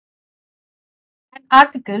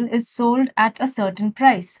article is sold at a certain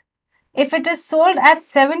price. If it is sold at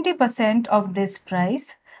 70% of this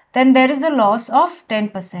price, then there is a loss of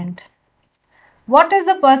 10%. What is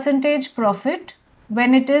the percentage profit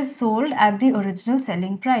when it is sold at the original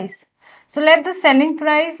selling price? So let the selling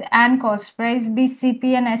price and cost price be CP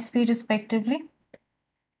and SP respectively.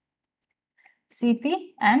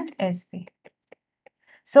 CP and SP.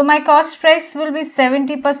 So my cost price will be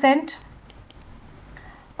 70%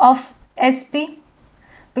 of SP,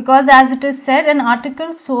 because as it is said, an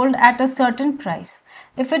article sold at a certain price.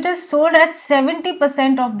 If it is sold at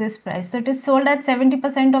 70% of this price, so it is sold at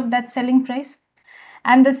 70% of that selling price,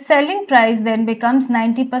 and the selling price then becomes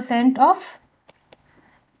 90% of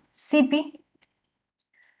CP.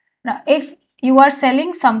 Now, if you are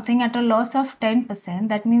selling something at a loss of 10%,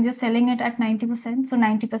 that means you're selling it at 90%, so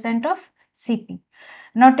 90% of CP.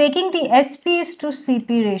 Now, taking the SPs to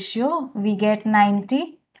CP ratio, we get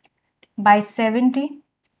 90 by 70.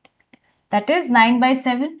 That is 9 by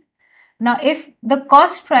 7. Now, if the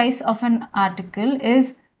cost price of an article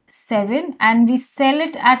is 7 and we sell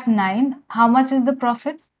it at 9, how much is the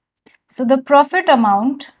profit? So, the profit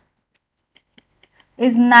amount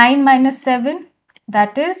is 9 minus 7,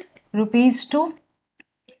 that is rupees 2.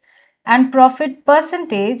 And profit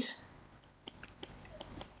percentage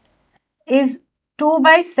is 2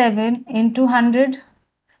 by 7 into 100,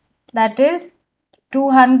 that is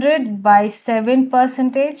 200 by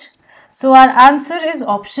 7%. So, our answer is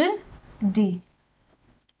option D.